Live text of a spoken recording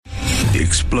The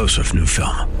explosive new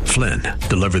film, Flynn,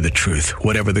 deliver the truth,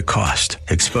 whatever the cost,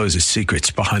 exposes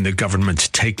secrets behind the government's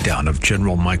takedown of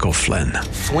General Michael Flynn.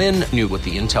 Flynn knew what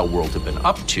the intel world had been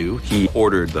up to. He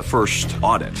ordered the first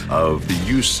audit of the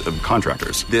use of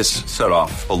contractors. This set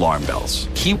off alarm bells.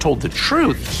 He told the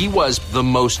truth. He was the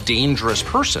most dangerous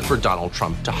person for Donald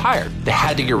Trump to hire. They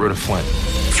had to get rid of Flynn.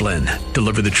 Flynn,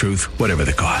 deliver the truth, whatever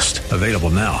the cost. Available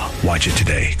now. Watch it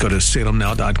today. Go to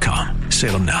salemnow.com.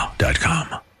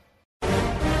 salemnow.com.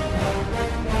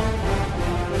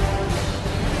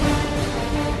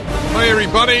 Hi,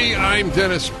 everybody. I'm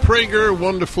Dennis Prager.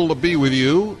 Wonderful to be with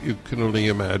you. You can only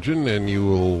imagine, and you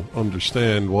will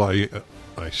understand why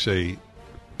I say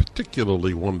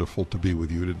particularly wonderful to be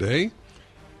with you today.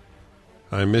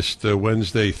 I missed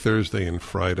Wednesday, Thursday, and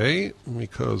Friday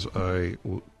because I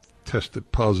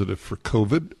tested positive for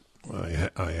COVID.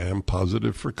 I am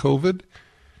positive for COVID.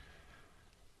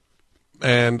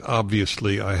 And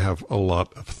obviously, I have a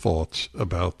lot of thoughts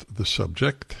about the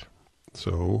subject.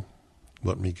 So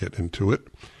let me get into it.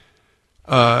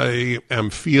 I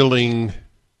am feeling,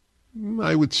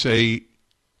 I would say,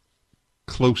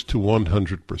 close to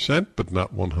 100%, but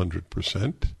not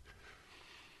 100%.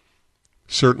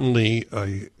 Certainly,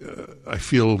 I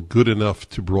feel good enough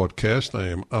to broadcast. I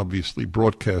am obviously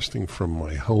broadcasting from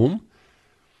my home,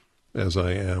 as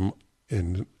I am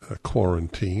in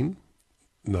quarantine,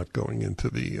 not going into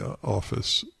the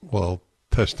office while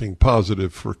testing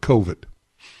positive for COVID.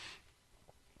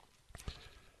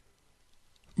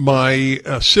 My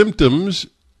symptoms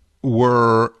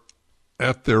were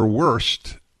at their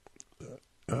worst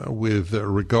with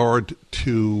regard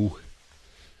to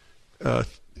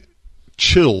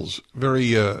chills,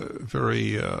 very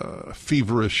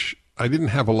feverish. I didn't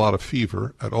have a lot of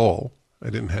fever at all. I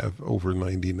didn't have over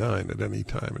 99 at any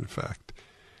time, in fact,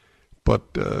 but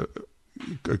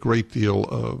a great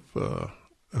deal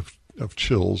of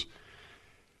chills,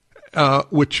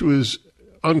 which was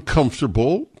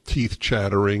uncomfortable. Teeth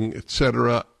chattering,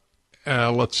 etc.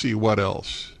 Let's see, what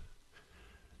else?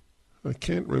 I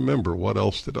can't remember. What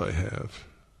else did I have?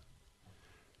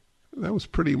 That was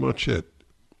pretty much it.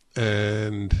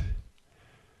 And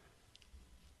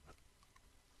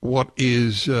what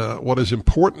is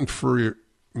important for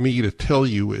me to tell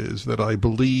you is that I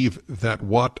believe that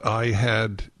what I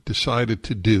had decided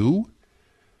to do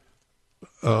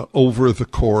over the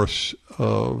course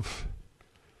of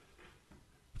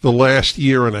the last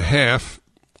year and a half,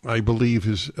 I believe,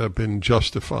 has been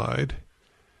justified.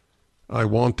 I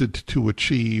wanted to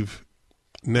achieve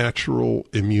natural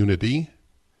immunity,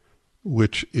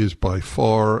 which is by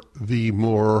far the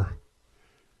more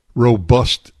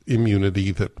robust immunity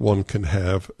that one can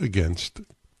have against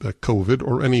COVID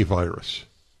or any virus.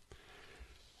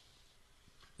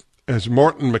 As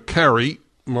Marty Makary,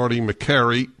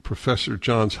 professor,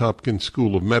 Johns Hopkins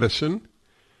School of Medicine,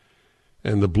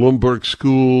 and the Bloomberg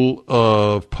School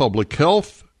of Public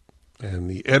Health, and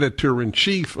the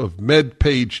editor-in-chief of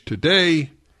MedPage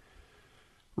Today,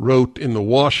 wrote in the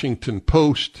Washington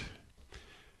Post,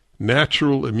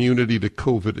 natural immunity to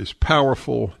COVID is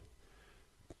powerful.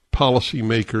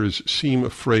 Policymakers seem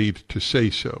afraid to say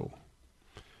so.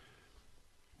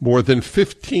 More than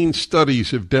 15 studies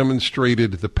have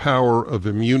demonstrated the power of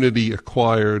immunity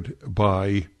acquired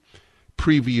by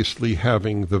previously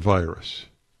having the virus.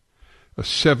 A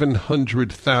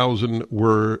 700,000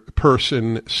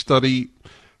 person study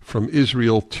from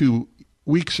Israel 2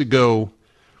 weeks ago,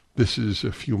 this is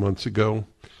a few months ago,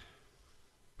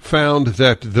 found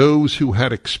that those who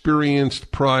had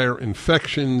experienced prior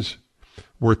infections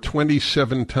were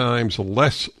 27 times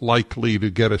less likely to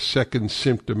get a second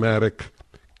symptomatic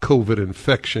COVID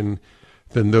infection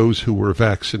than those who were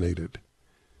vaccinated.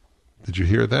 Did you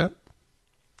hear that?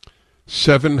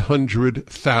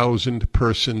 700,000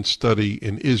 person study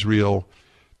in Israel,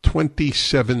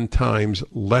 27 times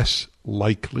less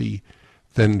likely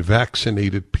than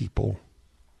vaccinated people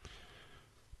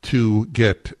to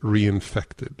get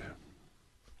reinfected.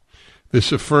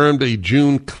 This affirmed a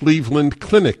June Cleveland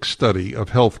Clinic study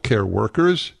of healthcare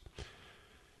workers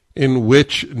in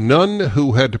which none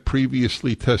who had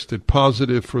previously tested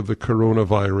positive for the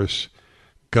coronavirus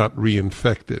got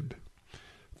reinfected.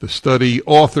 The study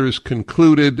authors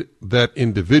concluded that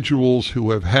individuals who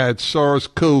have had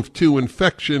SARS-CoV-2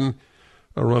 infection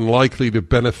are unlikely to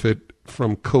benefit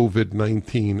from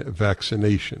COVID-19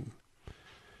 vaccination.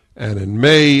 And in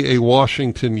May, a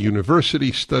Washington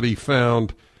University study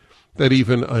found that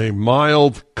even a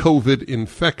mild COVID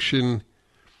infection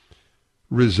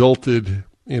resulted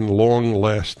in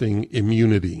long-lasting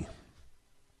immunity.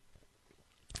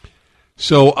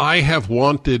 So I have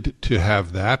wanted to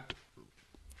have that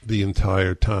the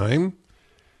entire time.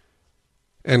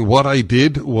 And what I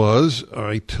did was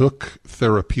I took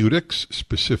therapeutics,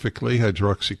 specifically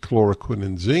hydroxychloroquine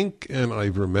and zinc, and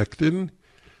ivermectin.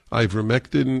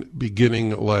 Ivermectin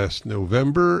beginning last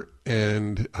November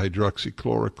and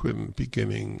hydroxychloroquine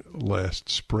beginning last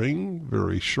spring,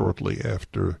 very shortly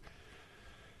after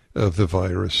the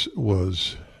virus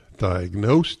was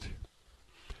diagnosed.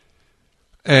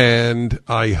 And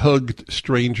I hugged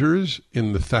strangers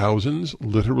in the thousands,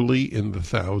 literally in the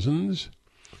thousands,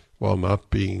 while not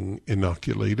being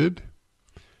inoculated.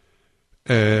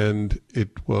 And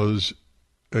it was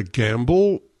a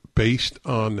gamble based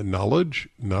on knowledge,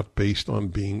 not based on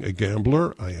being a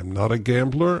gambler. I am not a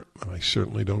gambler, and I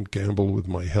certainly don't gamble with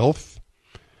my health.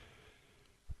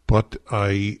 But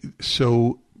I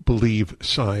so believe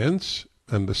science,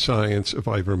 and the science of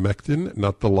ivermectin,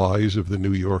 not the lies of the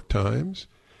New York Times.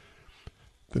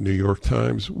 The New York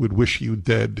Times would wish you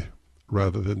dead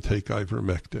rather than take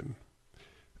ivermectin.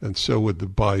 And so would the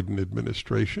Biden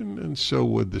administration, and so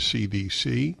would the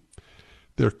CDC.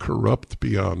 They're corrupt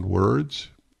beyond words.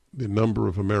 The number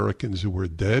of Americans who are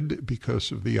dead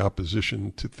because of the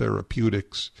opposition to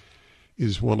therapeutics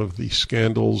is one of the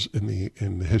scandals in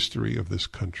the history of this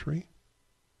country.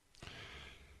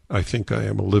 I think I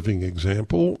am a living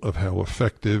example of how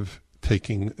effective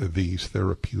taking these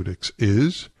therapeutics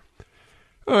is.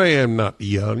 I am not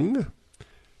young.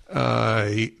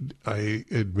 I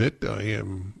admit I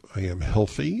am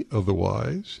healthy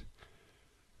otherwise,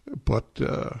 but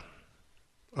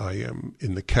I am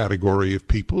in the category of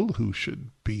people who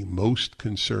should be most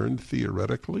concerned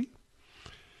theoretically,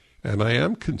 and I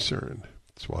am concerned.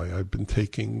 That's why I've been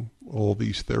taking all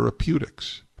these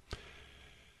therapeutics.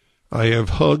 I have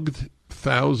hugged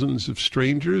thousands of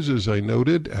strangers, as I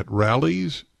noted, at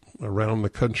rallies around the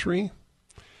country.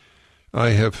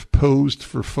 I have posed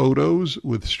for photos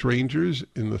with strangers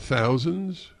in the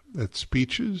thousands at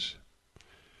speeches.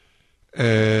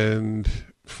 And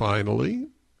finally,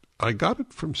 I got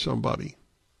it from somebody.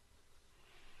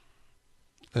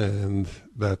 And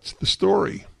that's the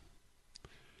story.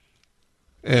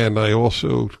 And I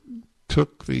also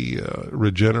took the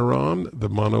Regeneron, the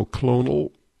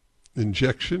monoclonal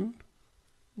injection,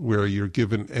 where you're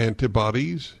given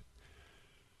antibodies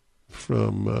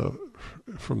from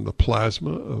the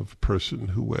plasma of a person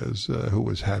who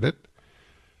has had it.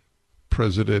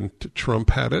 President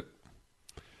Trump had it.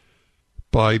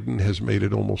 Biden has made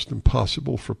it almost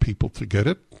impossible for people to get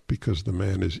it because the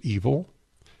man is evil.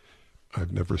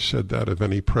 I've never said that of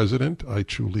any president. I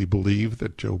truly believe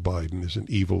that Joe Biden is an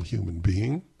evil human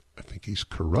being. I think he's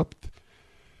corrupt.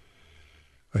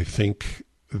 I think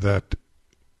that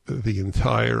the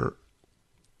entire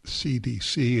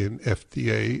CDC and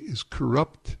FDA is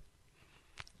corrupt.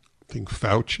 I think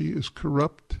Fauci is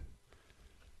corrupt.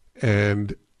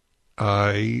 And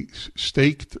I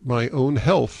staked my own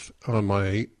health on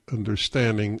my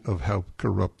understanding of how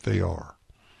corrupt they are.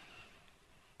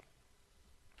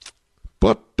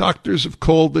 But doctors have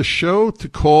called this show to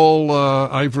call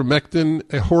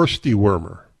ivermectin a horse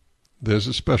dewormer. There's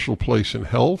a special place in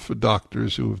hell for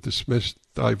doctors who have dismissed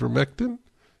ivermectin,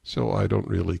 so I don't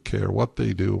really care what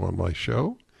they do on my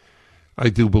show. I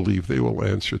do believe they will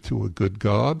answer to a good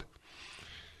God,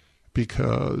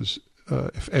 because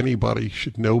if anybody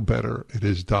should know better, it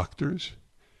is doctors.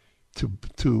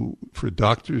 For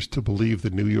doctors to believe the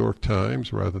New York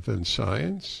Times rather than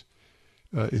science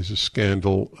is a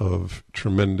scandal of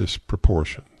tremendous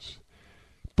proportions.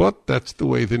 But that's the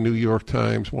way the New York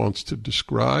Times wants to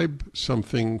describe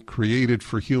something created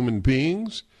for human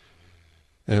beings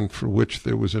and for which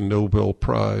there was a Nobel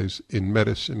Prize in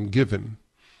medicine given,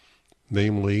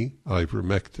 namely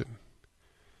ivermectin.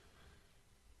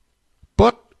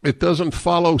 But it doesn't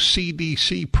follow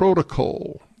CDC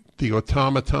protocol. The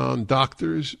automaton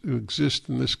doctors who exist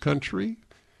in this country,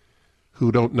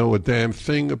 who don't know a damn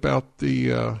thing about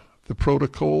the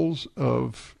protocols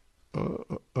of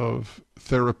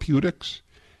therapeutics,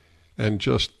 and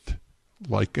just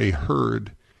like a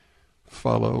herd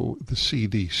follow the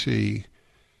CDC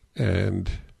and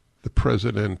the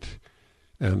president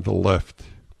and the left.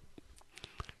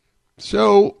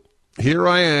 So here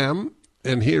I am,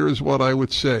 and here is what I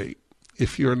would say.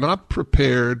 If you're not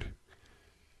prepared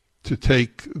to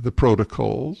take the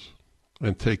protocols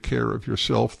and take care of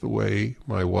yourself the way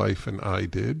my wife and I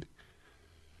did,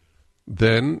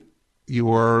 then you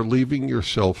are leaving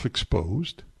yourself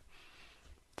exposed,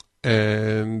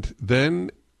 and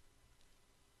then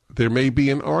there may be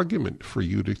an argument for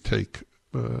you to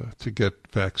get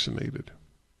vaccinated.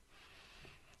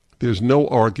 There's no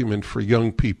argument for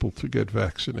young people to get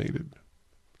vaccinated.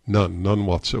 None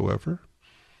whatsoever.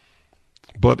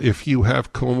 But if you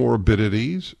have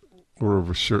comorbidities or of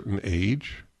a certain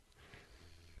age,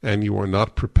 and you are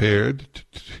not prepared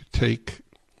to take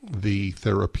the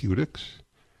therapeutics,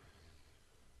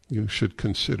 you should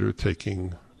consider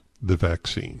taking the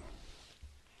vaccine.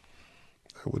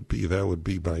 That would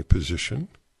be my position.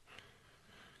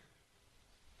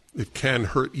 It can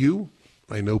hurt you.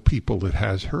 I know people it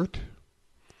has hurt.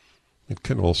 It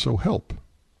can also help.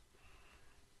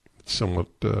 It's somewhat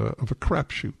of a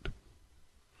crapshoot.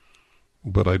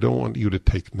 But I don't want you to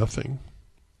take nothing.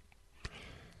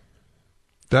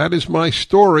 That is my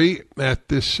story at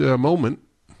this moment.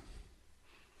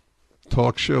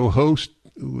 Talk show host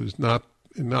who is not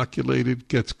inoculated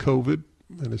gets COVID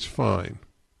and is fine.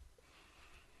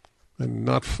 And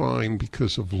not fine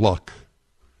because of luck,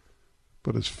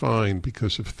 but is fine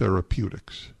because of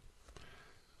therapeutics.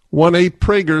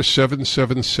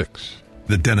 1-8-PRAGER-776.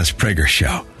 The Dennis Prager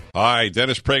Show. Hi,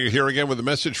 Dennis Prager here again with a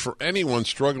message for anyone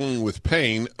struggling with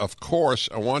pain. Of course,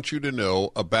 I want you to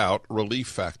know about Relief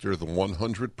Factor, the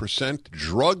 100%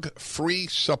 drug-free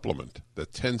supplement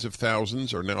that tens of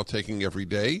thousands are now taking every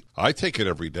day. I take it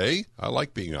every day. I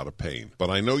like being out of pain. But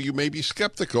I know you may be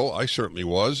skeptical. I certainly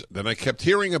was. Then I kept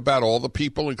hearing about all the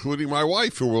people, including my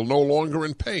wife, who were no longer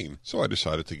in pain. So I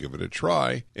decided to give it a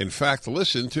try. In fact,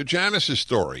 listen to Janice's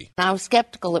story. I was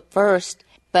skeptical at first.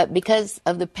 But because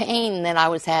of the pain that I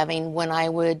was having when I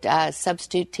would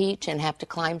substitute teach and have to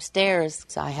climb stairs,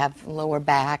 so I have lower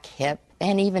back, hip,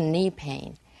 and even knee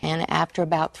pain. And after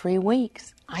about 3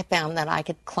 weeks, I found that I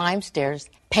could climb stairs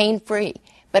pain-free.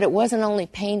 But it wasn't only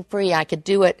pain-free, I could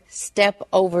do it step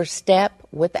over step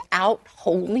without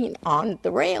holding on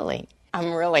the railing.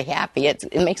 I'm really happy. It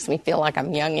makes me feel like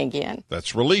I'm young again.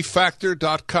 That's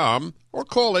ReliefFactor.com or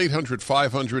call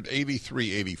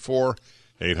 800-500-8384.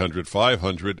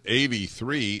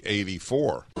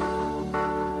 800-500-8384.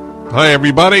 Hi,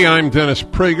 everybody. I'm Dennis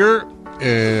Prager,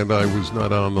 and I was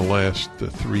not on the last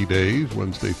 3 days,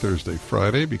 Wednesday, Thursday,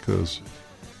 Friday, because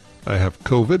I have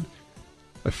COVID.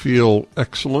 I feel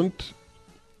excellent,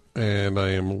 and I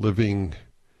am a living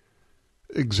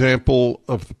example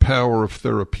of the power of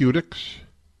therapeutics.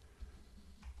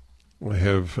 I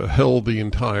have held the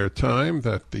entire time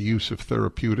that the use of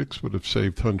therapeutics would have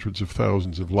saved hundreds of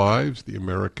thousands of lives. The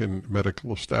American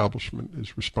medical establishment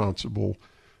is responsible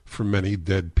for many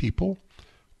dead people.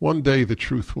 One day the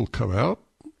truth will come out.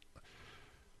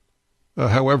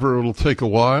 However, it'll take a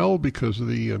while because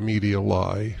the media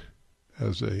lie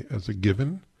as a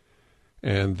given,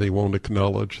 and they won't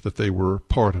acknowledge that they were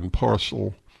part and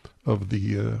parcel of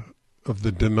the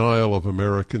denial of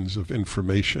Americans of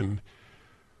information,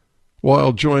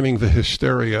 while joining the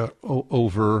hysteria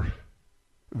over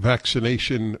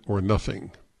vaccination or nothing.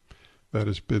 That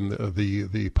has been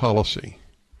the policy.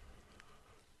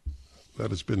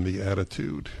 That has been the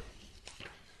attitude.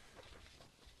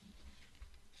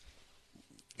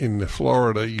 In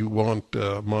Florida, you want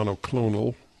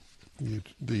monoclonal,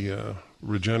 the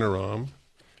Regeneron.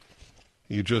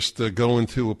 You just go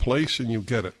into a place and you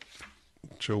get it.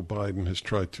 Joe Biden has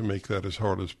tried to make that as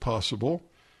hard as possible,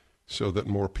 so that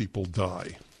more people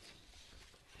die.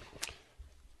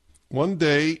 One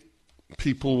day,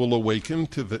 people will awaken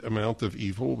to the amount of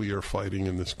evil we are fighting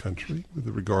in this country with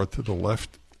regard to the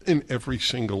left in every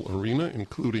single arena,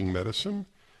 including medicine.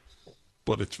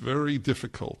 But it's very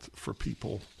difficult for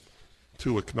people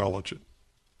to acknowledge it.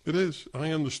 It is.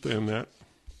 I understand that.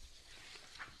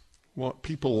 Well,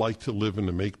 people like to live in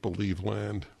a make-believe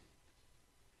land.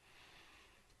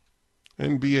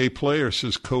 NBA player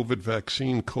says COVID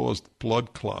vaccine caused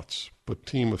blood clots, but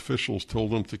team officials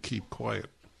told him to keep quiet.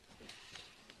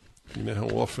 You know how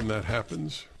often that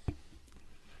happens?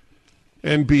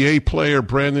 NBA player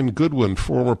Brandon Goodwin,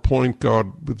 former point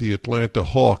guard with the Atlanta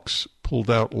Hawks, pulled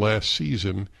out last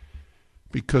season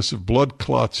because of blood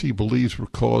clots he believes were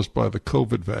caused by the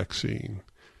COVID vaccine.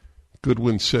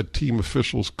 Goodwin said team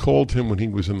officials called him when he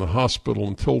was in the hospital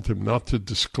and told him not to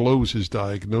disclose his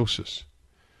diagnosis.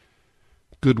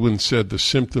 Goodwin said the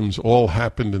symptoms all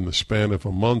happened in the span of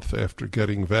a month after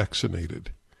getting vaccinated.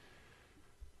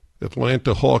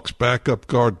 Atlanta Hawks backup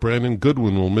guard Brandon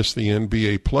Goodwin will miss the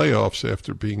NBA playoffs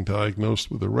after being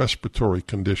diagnosed with a respiratory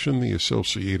condition, the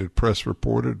Associated Press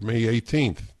reported May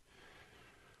 18th.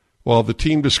 While the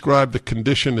team described the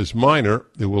condition as minor,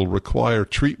 it will require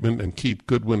treatment and keep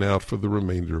Goodwin out for the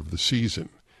remainder of the season.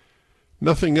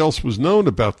 Nothing else was known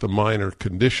about the minor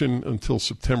condition until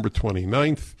September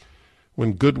 29th,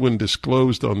 when Goodwin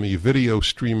disclosed on the video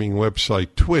streaming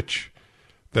website Twitch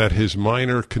that his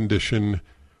minor condition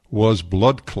was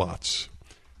blood clots,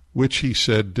 which he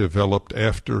said developed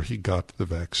after he got the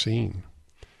vaccine.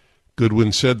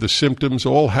 Goodwin said the symptoms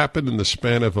all happened in the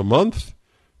span of a month,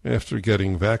 after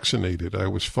getting vaccinated. I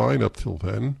was fine up till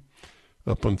then,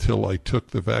 up until I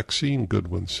took the vaccine,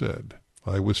 Goodwin said.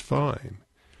 I was fine.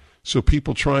 So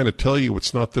people trying to tell you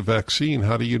it's not the vaccine,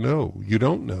 how do you know? You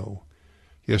don't know.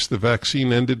 Yes, the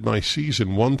vaccine ended my season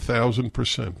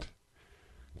 1,000%.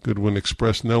 Goodwin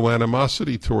expressed no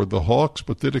animosity toward the Hawks,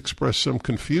 but did express some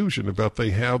confusion about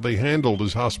how they handled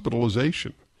his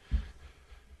hospitalization.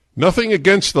 Nothing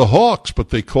against the Hawks, but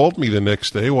they called me the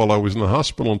next day while I was in the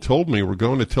hospital and told me, we're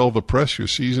going to tell the press your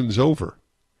season's over.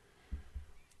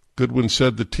 Goodwin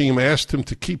said the team asked him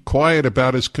to keep quiet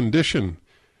about his condition,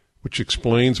 which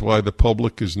explains why the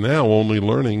public is now only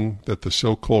learning that the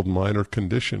so-called minor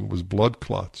condition was blood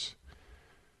clots.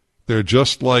 They're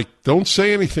just like, don't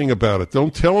say anything about it.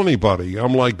 Don't tell anybody.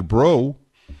 I'm like, bro,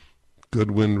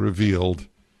 Goodwin revealed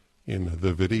in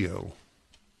the video.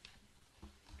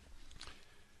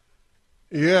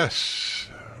 Yes,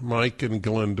 Mike in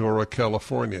Glendora,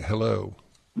 California. Hello.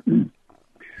 Good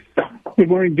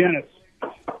morning, Dennis.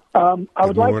 I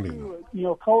would like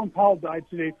to, Colin Powell died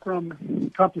today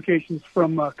from complications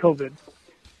from COVID.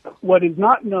 What is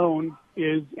not known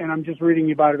is, and I'm just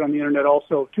reading about it on the internet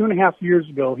also, 2.5 years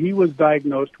ago, he was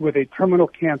diagnosed with a terminal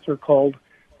cancer called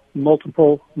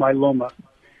multiple myeloma.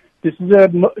 This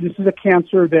is a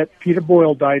cancer that Peter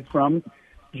Boyle died from,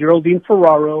 Geraldine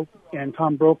Ferraro, and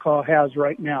Tom Brokaw has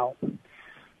right now.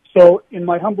 So, in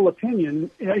my humble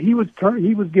opinion, he was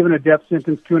given a death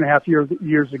sentence 2.5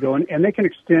 years ago, and they can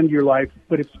extend your life,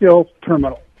 but it's still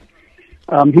terminal.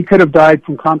 He could have died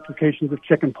from complications of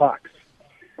chicken pox.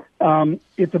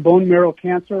 It's a bone marrow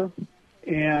cancer,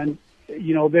 and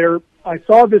I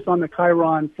saw this on the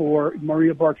Chiron for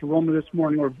Maria Bartiromo this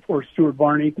morning, or Stuart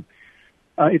Varney.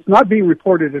 It's not being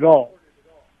reported at all,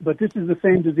 but this is the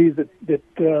same disease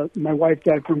that my wife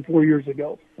died from 4 years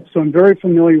ago. So I'm very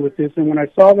familiar with this, and when I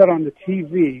saw that on the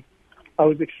TV, I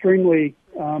was extremely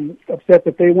upset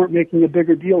that they weren't making a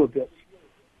bigger deal of this.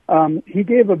 He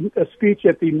gave a speech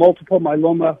at the Multiple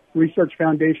Myeloma Research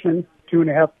Foundation 2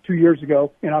 years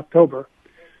ago in October,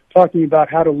 talking about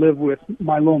how to live with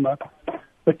myeloma.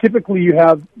 But typically you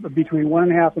have between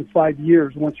 1.5 and 5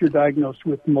 years once you're diagnosed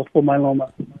with multiple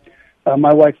myeloma.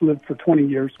 My wife lived for 20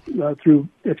 years through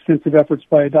extensive efforts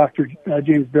by Dr.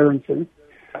 James Berenson.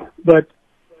 But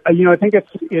I think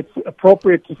it's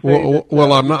appropriate to say.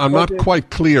 Well, I'm not quite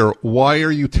clear. Why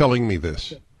are you telling me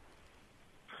this?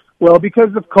 Well,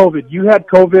 because of COVID. You had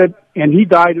COVID, and he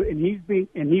died, and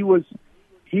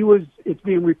it's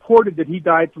being reported that he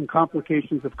died from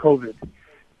complications of COVID.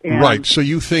 And right. So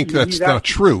you think that's not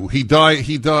true? He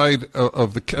died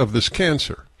of this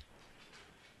cancer.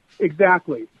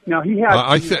 Exactly. Now he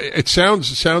had. It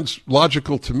sounds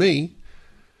logical to me.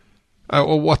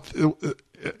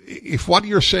 If what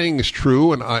you're saying is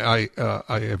true, and I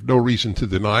have no reason to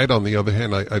deny it. On the other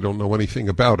hand, I don't know anything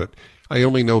about it. I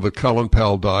only know that Colin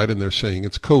Powell died, and they're saying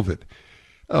it's COVID.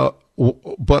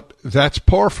 But that's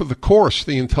par for the course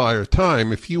the entire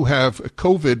time. If you have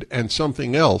COVID and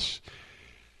something else,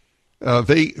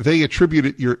 they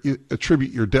attribute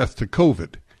your death to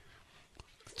COVID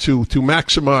to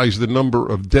maximize the number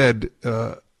of dead,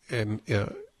 and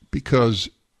because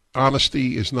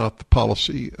honesty is not the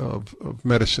policy of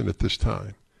medicine at this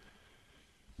time.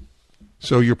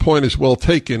 So your point is well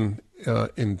taken,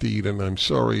 indeed, and I'm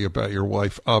sorry about your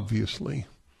wife, obviously.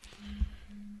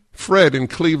 Fred in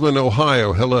Cleveland,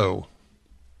 Ohio. Hello.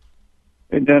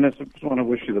 Hey, Dennis, I just want to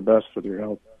wish you the best with your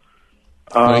health.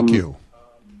 Thank you.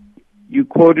 You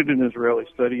quoted an Israeli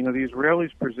study. The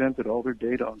Israelis presented all their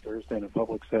data on Thursday in a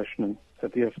public session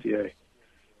at the FDA.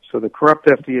 So the corrupt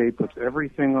FDA puts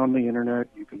everything on the internet.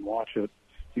 You can watch it.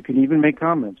 You can even make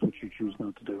comments, which you choose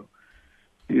not to do.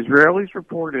 The Israelis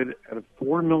reported out of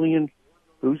 4 million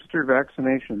booster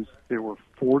vaccinations, there were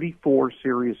 44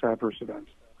 serious adverse events.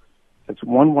 That's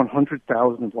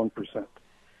 100,000 of 1%.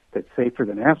 That's safer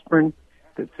than aspirin.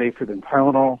 That's safer than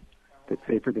Tylenol. That's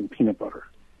safer than peanut butter.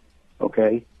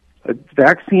 Okay? A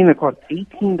vaccine that costs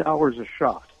 $18 a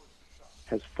shot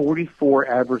has 44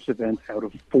 adverse events out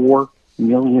of 4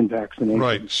 million vaccinations.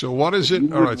 Right. So what is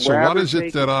it? All right. So what is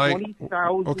it that I?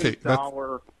 Okay.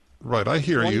 Right. I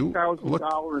hear you.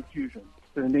 $20,000 infusion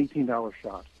than an $18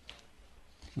 shot.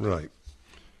 Right.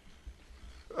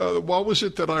 What was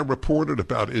it that I reported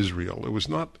about Israel? It was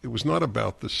not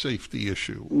about the safety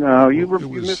issue. No, you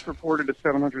misreported a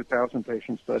 700,000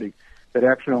 patient study that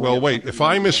actually. Well, wait. If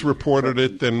I misreported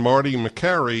it, then Marty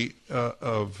McCary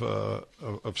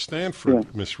of Stanford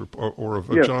or of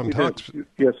John Hopkins.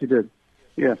 Yes, he did.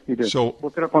 Yes, he did. So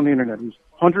look it up on the internet. It was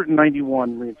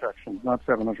 191 reinfections, not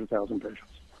 700,000 patients.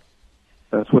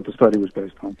 That's what the study was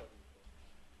based on.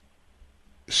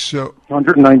 So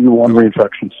 191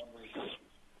 reinfections.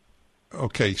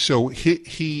 Okay, so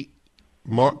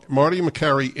Marty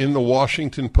Makary in the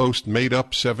Washington Post made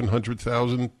up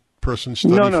 700,000 person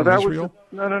study from Israel?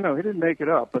 No. He didn't make it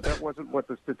up, but that wasn't what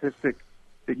the statistic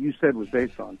that you said was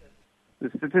based on. The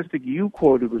statistic you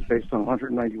quoted was based on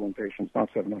 191 patients, not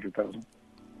 700,000.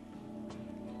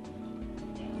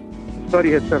 The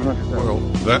study had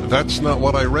 700,000. Well, that's not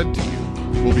what I read to you.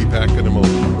 We'll be back in a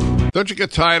moment. Don't you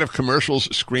get tired of commercials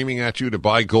screaming at you to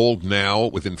buy gold now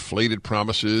with inflated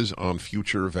promises on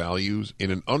future values?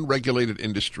 In an unregulated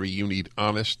industry, you need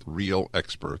honest, real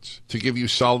experts to give you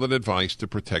solid advice to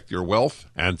protect your wealth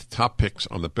and top picks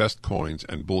on the best coins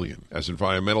and bullion. As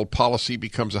environmental policy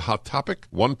becomes a hot topic,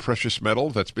 one precious metal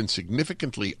that's been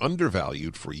significantly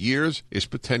undervalued for years is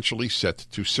potentially set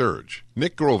to surge.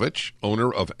 Nick Grovich,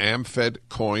 owner of AmFed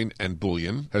Coin and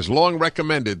Bullion, has long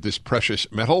recommended this precious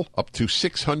metal. Up to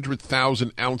 600,000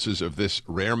 ounces of this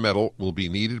rare metal will be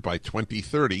needed by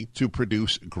 2030 to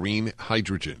produce green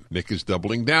hydrogen. Nick is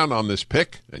doubling down on this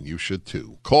pick, and you should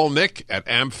too. Call Nick at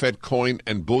AmFed Coin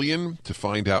and Bullion to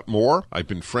find out more. I've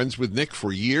been friends with Nick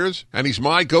for years, and he's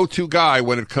my go-to guy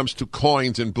when it comes to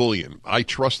coins and bullion. I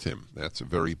trust him. That's a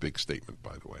very big statement,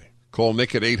 by the way. Call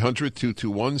Nick at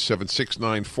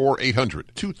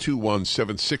 800-221-7694,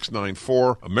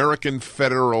 800-221-7694,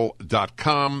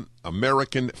 AmericanFederal.com,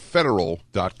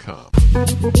 AmericanFederal.com.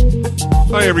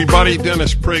 Hi, everybody.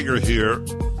 Dennis Prager here.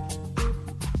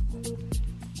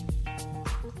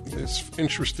 It's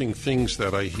interesting things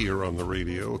that I hear on the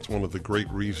radio. It's one of the great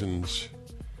reasons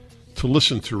to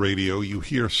listen to radio. You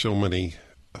hear so many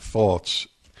thoughts.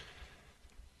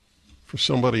 For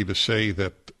somebody to say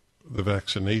that the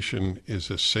vaccination is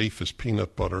as safe as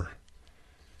peanut butter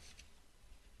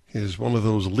is one of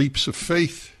those leaps of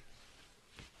faith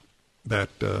that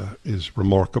is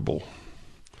remarkable.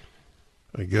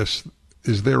 I guess,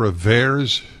 is there a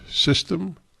VAERS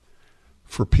system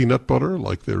for peanut butter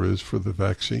like there is for the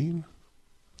vaccine?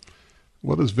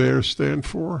 What does VAERS stand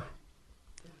for?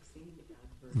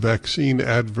 Vaccine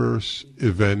Adverse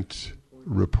Event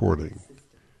Reporting.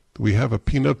 Do we have a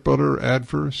peanut butter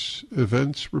adverse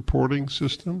events reporting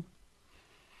system?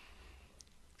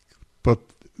 But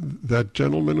that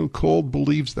gentleman who called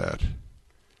believes that.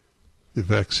 The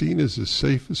vaccine is as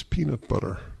safe as peanut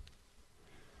butter.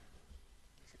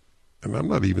 And I'm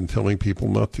not even telling people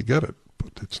not to get it,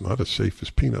 but it's not as safe as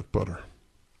peanut butter.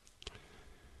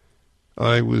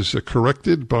 I was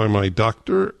corrected by my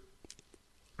doctor.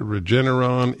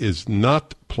 Regeneron is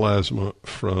not plasma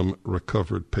from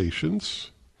recovered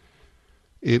patients.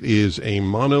 It is a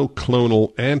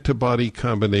monoclonal antibody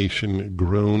combination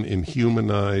grown in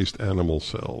humanized animal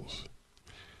cells.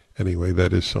 Anyway,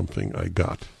 that is something I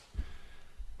got.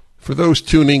 For those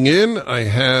tuning in, I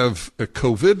have a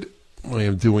COVID. I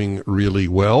am doing really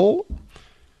well.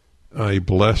 I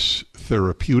bless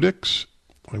therapeutics.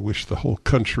 I wish the whole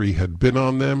country had been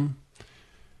on them.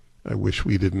 I wish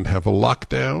we didn't have a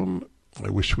lockdown. I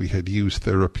wish we had used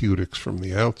therapeutics from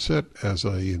the outset, as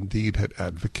I indeed had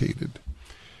advocated.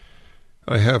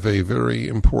 I have a very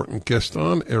important guest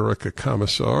on, Erica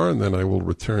Komisar, and then I will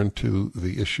return to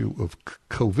the issue of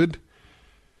COVID.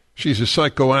 She's a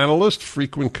psychoanalyst,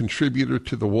 frequent contributor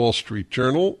to the Wall Street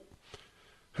Journal.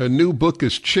 Her new book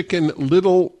is Chicken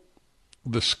Little,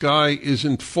 The Sky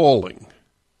Isn't Falling,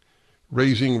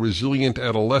 Raising Resilient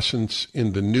Adolescents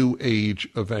in the New Age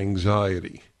of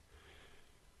Anxiety.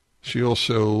 She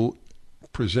also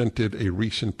presented a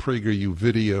recent PragerU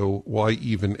video, Why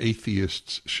Even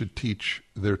Atheists Should Teach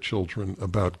Their Children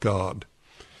About God.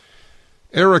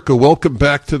 Erica, welcome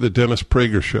back to the Dennis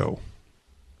Prager Show.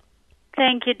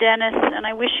 Thank you, Dennis, and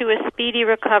I wish you a speedy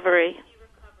recovery.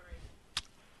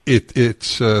 It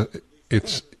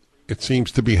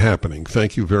seems to be happening.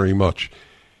 Thank you very much.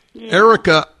 Yeah.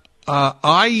 Erica,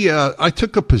 I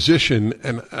took a position,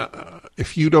 and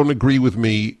if you don't agree with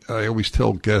me, I always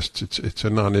tell guests it's a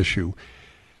non-issue.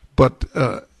 But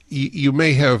you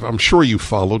may have, I'm sure you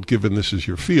followed, given this is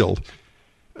your field,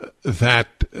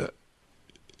 that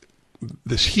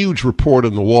this huge report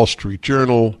in the Wall Street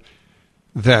Journal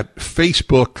that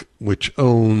Facebook, which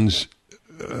owns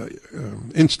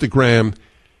Instagram,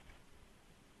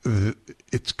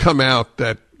 it's come out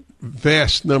that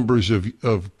vast numbers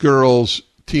of girls,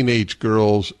 teenage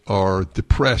girls, are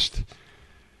depressed,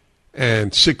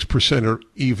 and 6% are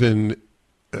even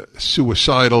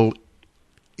suicidal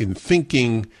in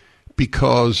thinking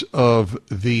because of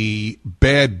the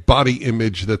bad body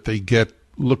image that they get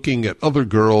looking at other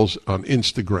girls on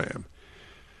Instagram.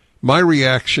 My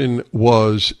reaction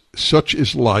was, such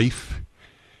is life.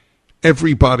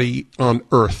 Everybody on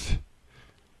earth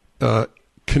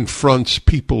confronts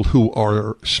people who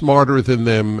are smarter than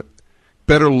them,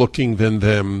 better looking than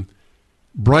them,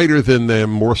 brighter than them,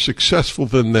 more successful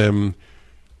than them,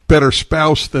 better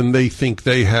spouse than they think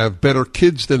they have, better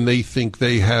kids than they think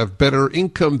they have, better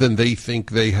income than they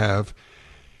think they have,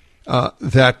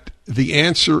 that the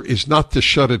answer is not to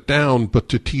shut it down, but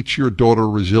to teach your daughter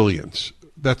resilience.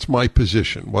 That's my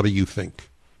position. What do you think?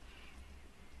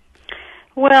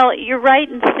 Well, you're right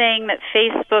in saying that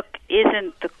Facebook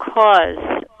isn't the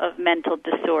cause of mental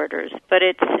disorders, but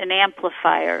it's an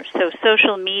amplifier. So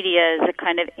social media is a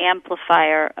kind of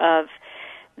amplifier of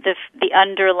the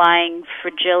underlying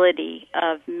fragility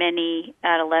of many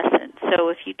adolescents. So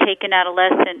if you take an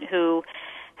adolescent who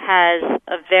has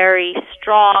a very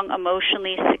strong,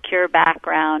 emotionally secure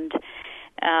background,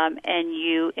 and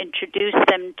you introduce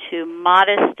them to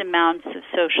modest amounts of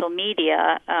social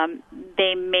media,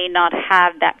 they may not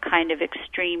have that kind of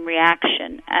extreme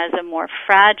reaction as a more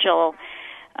fragile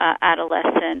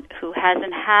adolescent who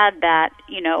hasn't had that,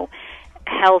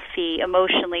 healthy,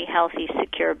 emotionally healthy,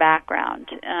 secure background.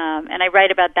 And I write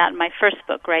about that in my first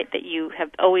book, right, that you have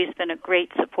always been a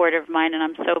great supporter of mine, and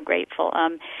I'm so grateful.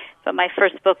 But my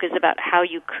first book is about how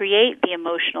you create the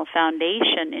emotional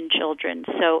foundation in children.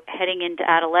 So heading into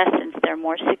adolescence, they're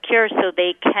more secure so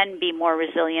they can be more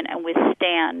resilient and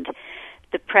withstand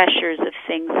the pressures of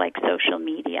things like social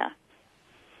media.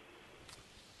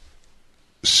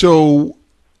 So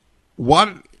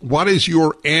what is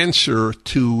your answer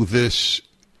to this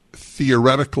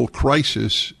theoretical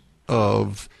crisis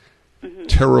of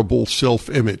terrible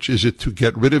self-image? Is it to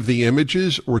get rid of the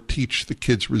images or teach the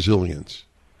kids resilience?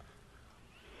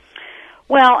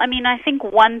 Well, I think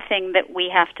one thing that we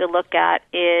have to look at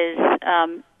is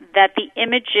that the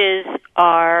images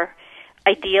are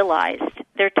idealized.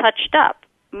 They're touched up.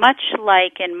 Much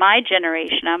like in my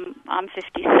generation, I'm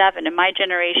 57. In my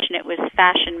generation, it was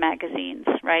fashion magazines,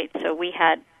 right? So we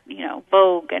had,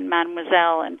 Vogue and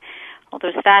Mademoiselle and all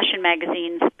those fashion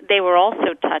magazines. They were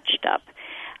also touched up.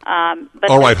 But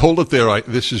all right, hold it there.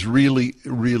 This is really,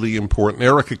 really important.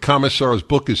 Erica Komisar's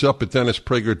book is up at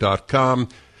DennisPrager.com.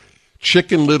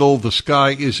 Chicken Little, The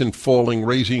Sky Isn't Falling,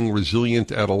 Raising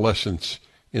Resilient Adolescents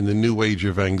in the New Age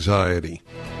of Anxiety.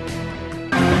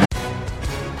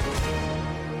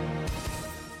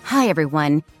 Hi,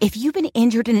 everyone. If you've been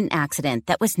injured in an accident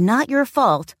that was not your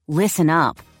fault, listen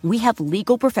up. We have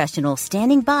legal professionals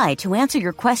standing by to answer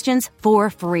your questions for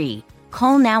free.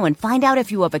 Call now and find out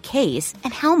if you have a case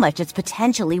and how much it's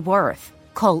potentially worth.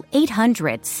 Call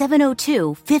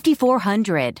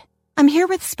 800-702-5400. I'm here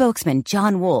with spokesman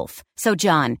John Wolf. So,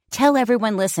 John, tell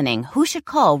everyone listening who should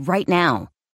call right now.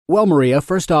 Well, Maria,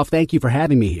 first off, thank you for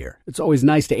having me here. It's always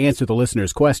nice to answer the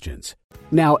listeners' questions.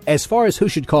 Now, as far as who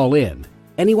should call in,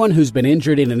 anyone who's been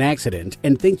injured in an accident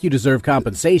and think you deserve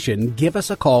compensation, give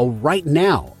us a call right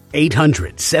now.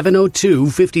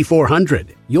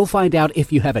 800-702-5400. You'll find out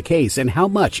if you have a case and how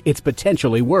much it's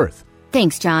potentially worth.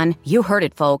 Thanks, John. You heard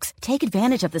it, folks. Take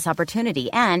advantage of this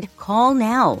opportunity and call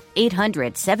now.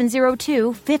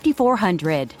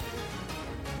 800-702-5400.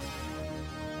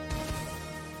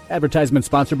 Advertisement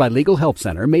sponsored by Legal Help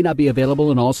Center. May not be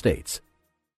available in all states.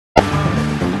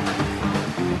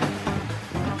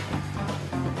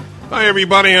 Hi,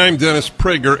 everybody. I'm Dennis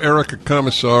Prager. Erica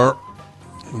Komisar,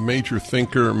 a major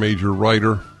thinker, major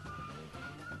writer,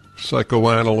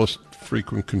 psychoanalyst,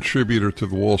 frequent contributor to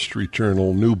the Wall Street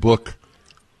Journal. New book,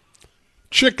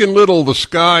 Chicken Little, The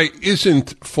Sky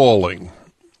Isn't Falling,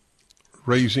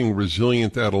 Raising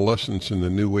Resilient Adolescents in the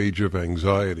New Age of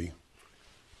Anxiety.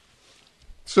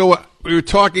 So we were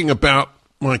talking about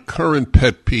my current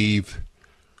pet peeve,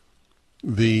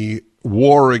 the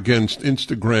war against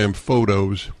Instagram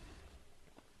photos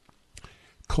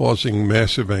causing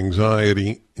massive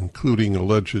anxiety, including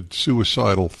alleged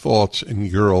suicidal thoughts in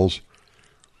girls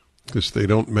because they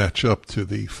don't match up to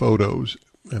the photos.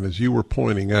 And as you were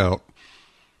pointing out,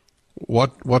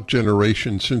 what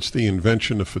generation, since the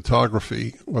invention of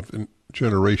photography, what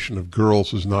generation of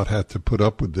girls has not had to put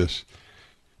up with this?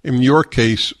 In your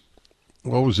case,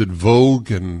 what was it, Vogue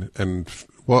and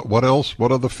what else?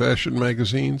 What other fashion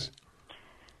magazines?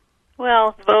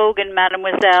 Well, Vogue and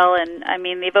Mademoiselle, and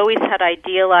they've always had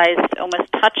idealized,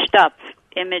 almost touched up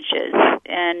images.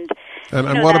 And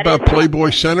what about Playboy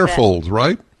centerfolds,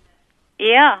 right?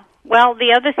 Yeah. Well,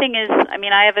 the other thing is,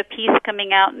 I have a piece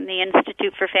coming out in the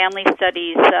Institute for Family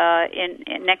Studies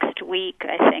in next week,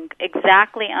 I think,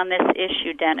 exactly on this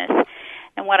issue, Dennis.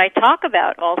 And what I talk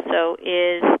about also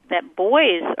is that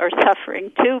boys are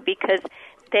suffering too because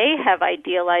they have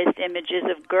idealized images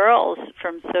of girls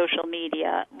from social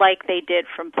media like they did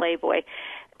from Playboy.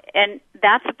 And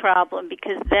that's a problem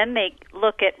because then they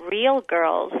look at real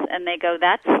girls and they go,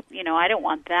 that's, I don't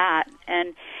want that.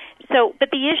 And But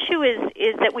the issue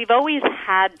is that we've always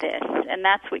had this, and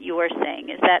that's what you were saying,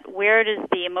 is that where does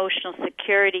the emotional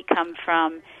security come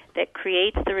from that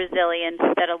creates the resilience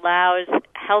that allows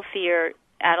healthier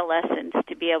adolescents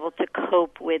to be able to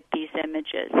cope with these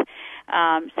images?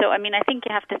 I think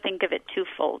you have to think of it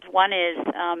twofold. One is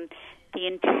the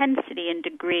intensity and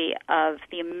degree of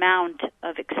the amount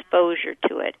of exposure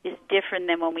to it is different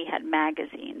than when we had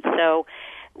magazines. So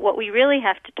what we really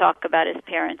have to talk about as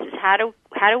parents is how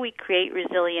do we create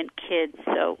resilient kids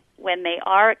so when they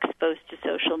are exposed to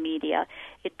social media,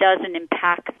 it doesn't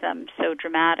impact them so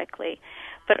dramatically.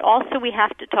 But also we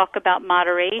have to talk about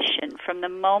moderation. From the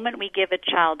moment we give a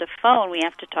child a phone, we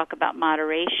have to talk about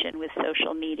moderation with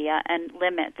social media and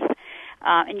limits.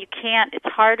 And it's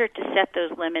harder to set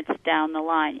those limits down the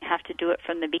line. You have to do it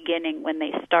from the beginning when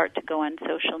they start to go on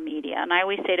social media. And I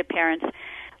always say to parents,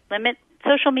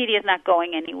 social media is not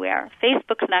going anywhere.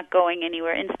 Facebook's not going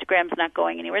anywhere. Instagram's not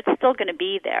going anywhere. It's still going to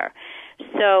be there.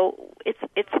 So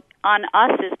it's on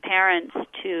us as parents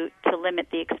to limit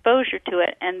the exposure to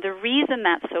it. And the reason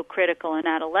that's so critical in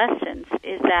adolescence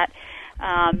is that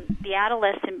the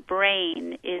adolescent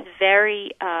brain is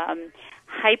very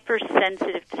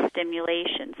hypersensitive to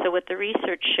stimulation. So what the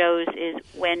research shows is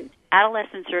when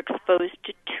adolescents are exposed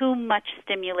to too much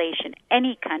stimulation,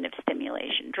 any kind of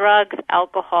stimulation, drugs,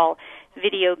 alcohol,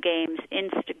 video games,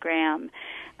 Instagram,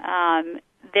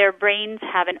 their brains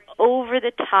have an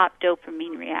over-the-top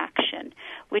dopamine reaction,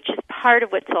 which is part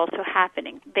of what's also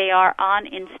happening. They are on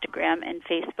Instagram and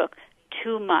Facebook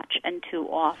too much and too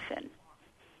often.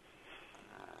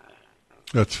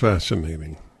 That's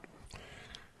fascinating.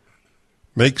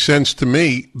 Makes sense to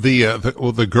me.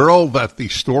 The girl that the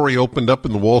story opened up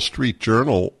in the Wall Street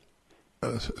Journal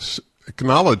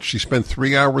acknowledged she spent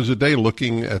 3 hours a day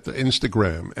looking at the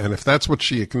Instagram, and if that's what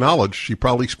she acknowledged, she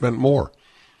probably spent more.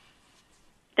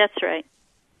 That's right.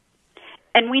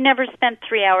 And we never spent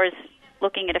 3 hours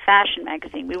looking at a fashion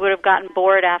magazine. We would have gotten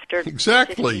bored after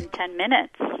 15, 10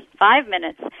 minutes, 5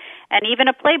 minutes. And even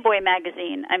a Playboy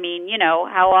magazine. I mean,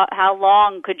 how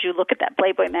long could you look at that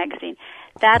Playboy magazine?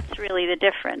 That's really the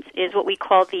difference, is what we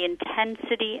call the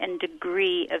intensity and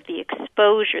degree of the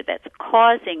exposure that's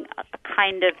causing a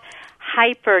kind of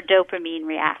hyper dopamine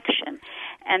reaction.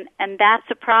 And that's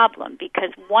a problem,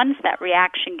 because once that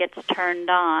reaction gets turned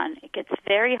on, it gets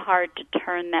very hard to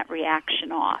turn that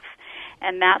reaction off.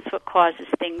 And that's what causes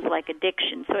things like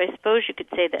addiction. So I suppose you could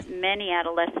say that many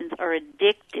adolescents are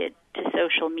addicted to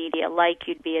social media like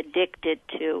you'd be addicted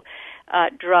to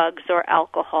drugs or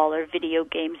alcohol or video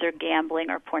games or gambling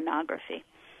or pornography.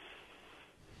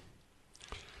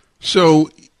 So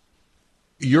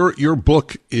your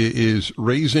book is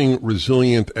Raising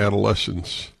Resilient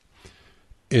Adolescents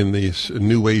in this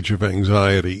New Age of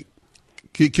Anxiety.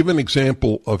 Give an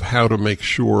example of how to make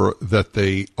sure that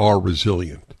they are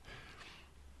resilient.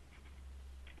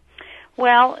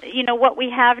 Well, what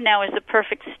we have now is a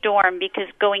perfect storm, because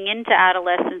going into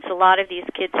adolescence, a lot of these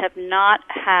kids have not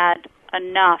had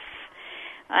enough.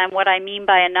 And what I mean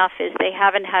by enough is they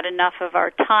haven't had enough of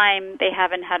our time, they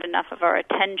haven't had enough of our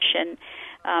attention,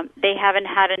 they haven't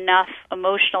had enough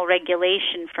emotional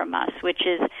regulation from us, which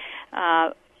is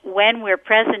when we're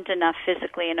present enough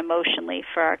physically and emotionally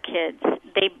for our kids,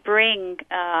 they bring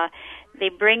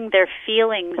their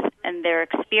feelings and their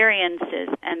experiences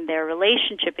and their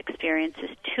relationship experiences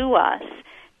to us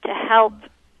to help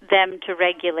them to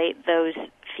regulate those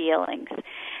feelings.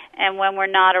 And when we're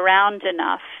not around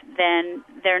enough, then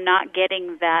they're not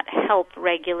getting that help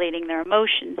regulating their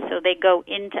emotions. So they go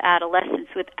into adolescence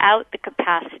without the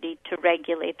capacity to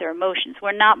regulate their emotions.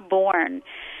 We're not born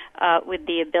with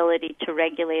the ability to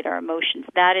regulate our emotions.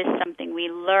 That is something we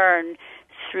learn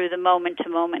through the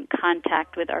moment-to-moment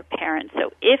contact with our parents.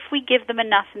 So if we give them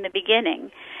enough in the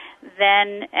beginning,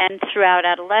 then, and throughout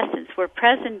adolescence, we're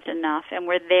present enough and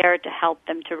we're there to help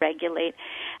them to regulate,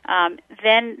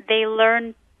 then they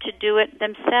learn to do it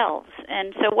themselves.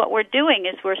 And so what we're doing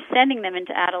is we're sending them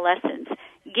into adolescence,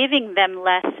 giving them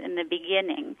less in the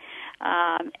beginning,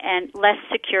 and less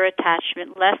secure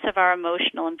attachment, less of our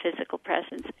emotional and physical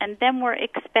presence. And then we're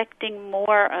expecting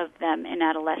more of them in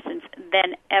adolescence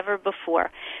than ever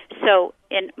before. So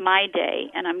in my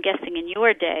day, and I'm guessing in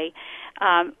your day,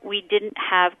 we didn't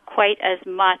have quite as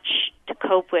much to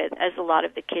cope with as a lot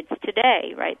of the kids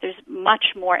today, right? There's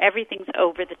much more. Everything's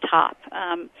over the top.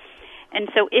 And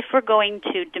so if we're going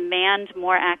to demand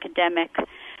more academic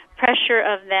pressure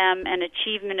of them and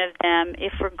achievement of them,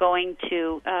 if we're going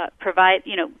to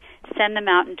send them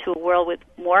out into a world with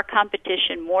more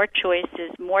competition, more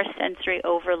choices, more sensory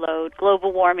overload,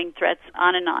 global warming threats,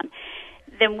 on and on,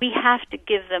 then we have to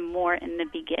give them more in the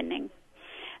beginning.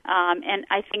 And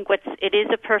I think it is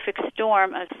a perfect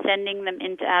storm of sending them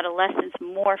into adolescence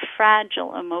more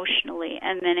fragile emotionally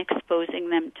and then exposing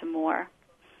them to more.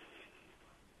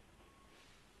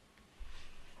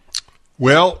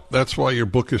 Well, that's why your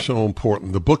book is so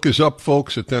important. The book is up,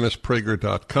 folks, at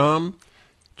DennisPrager.com.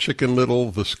 Chicken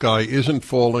Little, The Sky Isn't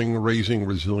Falling, Raising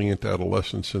Resilient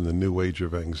Adolescents in the New Age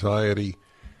of Anxiety.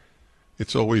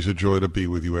 It's always a joy to be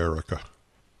with you, Erica.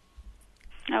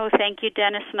 Oh, thank you,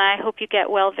 Dennis, and I hope you get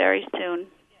well very soon.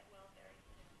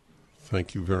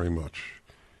 Thank you very much.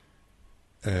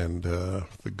 And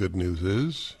the good news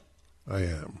is I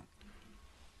am.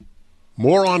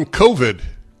 More on COVID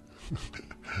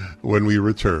when we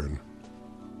return.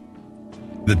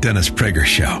 The Dennis Prager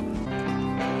Show.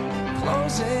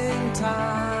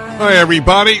 Hi,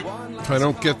 everybody. If I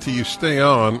don't get to you, stay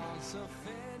on.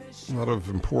 A lot of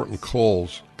important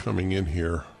calls coming in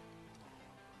here.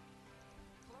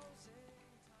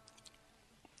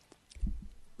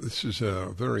 This is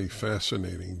very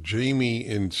fascinating. Jamie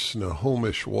in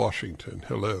Snohomish, Washington.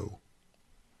 Hello.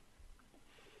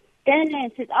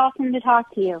 Dennis, it's awesome to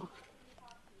talk to you.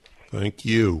 Thank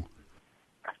you.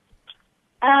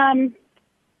 I'm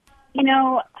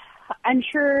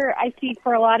sure I speak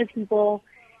for a lot of people,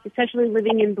 especially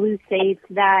living in blue states,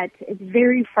 that it's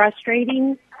very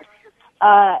frustrating,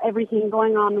 everything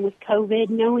going on with COVID,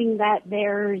 knowing that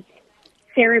there's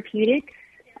therapeutics,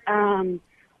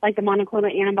 like the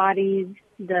monoclonal antibodies,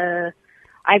 the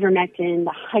ivermectin,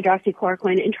 the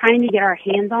hydroxychloroquine, and trying to get our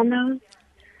hands on those.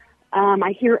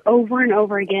 I hear over and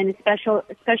over again,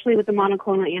 especially with the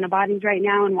monoclonal antibodies right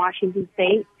now in Washington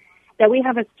State, that we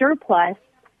have a surplus,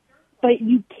 but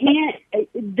you can't,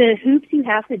 the hoops you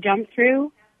have to jump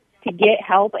through to get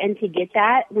help and to get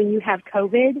that when you have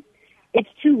COVID, it's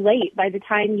too late by the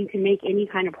time you can make any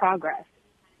kind of progress.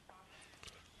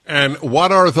 And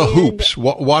what are the hoops?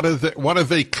 What do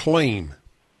they claim?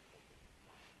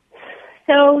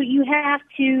 So you have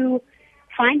to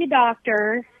find a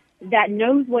doctor that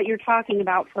knows what you're talking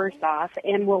about first off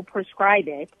and will prescribe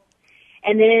it.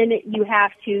 And then you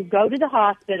have to go to the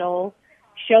hospital,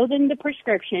 show them the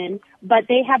prescription, but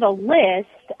they have a list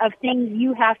of things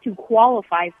you have to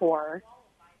qualify for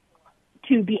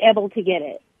to be able to get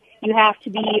it. You have to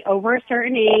be over a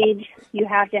certain age. You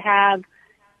have to have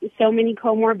so many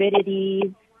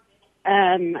comorbidities,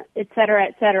 et cetera,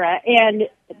 et cetera. And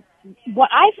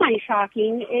what I find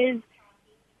shocking is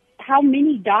how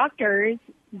many doctors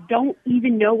don't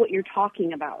even know what you're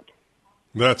talking about.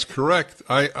 That's correct.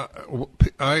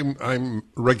 I'm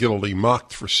regularly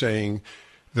mocked for saying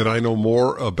that I know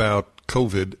more about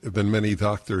COVID than many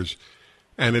doctors,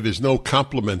 and it is no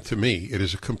compliment to me. It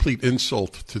is a complete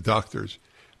insult to doctors.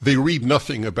 They read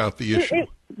nothing about the issue.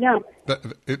 No.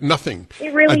 Nothing.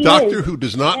 It really a doctor is. who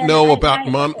does not know about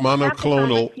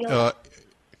monoclonal...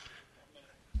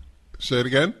 say it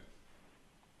again?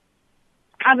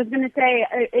 I was going to say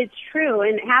it's true,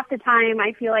 and half the time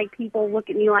I feel like people look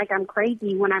at me like I'm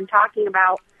crazy when I'm talking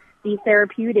about these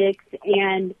therapeutics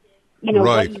and,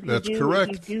 right. What you That's do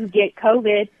correct. if you do get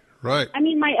COVID. Right. I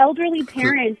mean, my elderly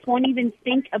parents won't even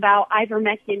think about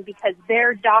ivermectin because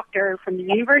their doctor from the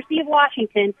University of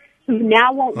Washington, who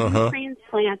now won't do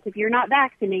transplants if you're not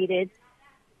vaccinated,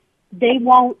 they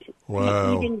won't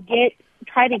even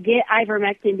try to get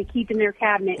ivermectin to keep in their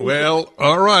cabinet. Well,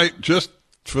 all right, just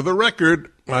for the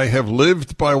record, I have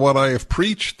lived by what I have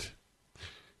preached,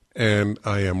 and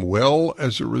I am well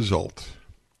as a result.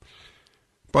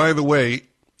 By the way,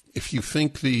 if you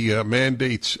think the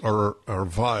mandates are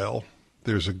vile,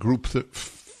 there's a group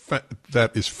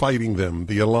that is fighting them,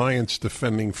 the Alliance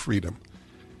Defending Freedom.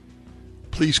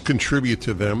 Please contribute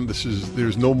to them.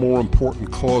 There's no more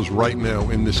important cause right now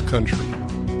in this country.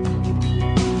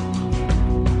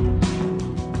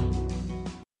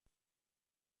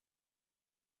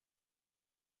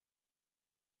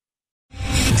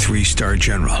 Three-star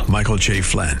General Michael J.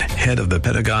 Flynn, head of the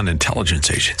Pentagon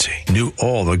Intelligence Agency, knew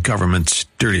all the government's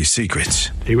dirty secrets.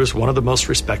 He was one of the most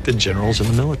respected generals in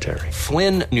the military.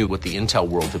 Flynn knew what the intel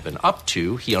world had been up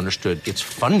to. He understood its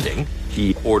funding.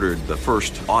 He ordered the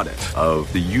first audit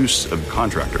of the use of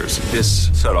contractors. This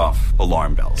set off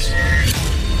alarm bells.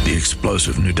 The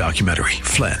explosive new documentary,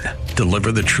 Flynn,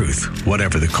 Deliver the Truth,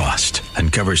 Whatever the Cost,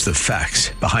 uncovers the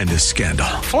facts behind this scandal.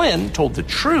 Flynn told the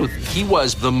truth. He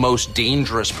was the most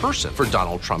dangerous person for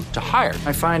Donald Trump to hire.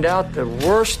 I find out the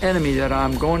worst enemy that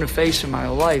I'm going to face in my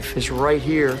life is right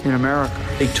here in America.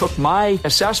 They took my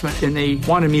assessment and they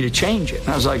wanted me to change it. And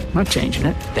I was like, I'm not changing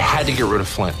it. They had to get rid of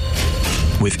Flynn.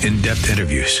 With in-depth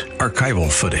interviews, archival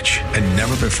footage, and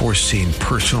never-before-seen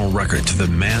personal records of the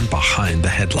man behind the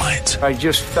headlines. I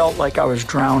just felt like I was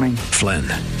drowning. Flynn,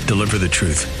 deliver the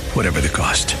truth, whatever the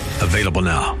cost. Available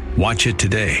now. Watch it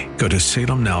today. Go to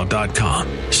salemnow.com.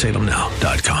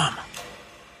 salemnow.com.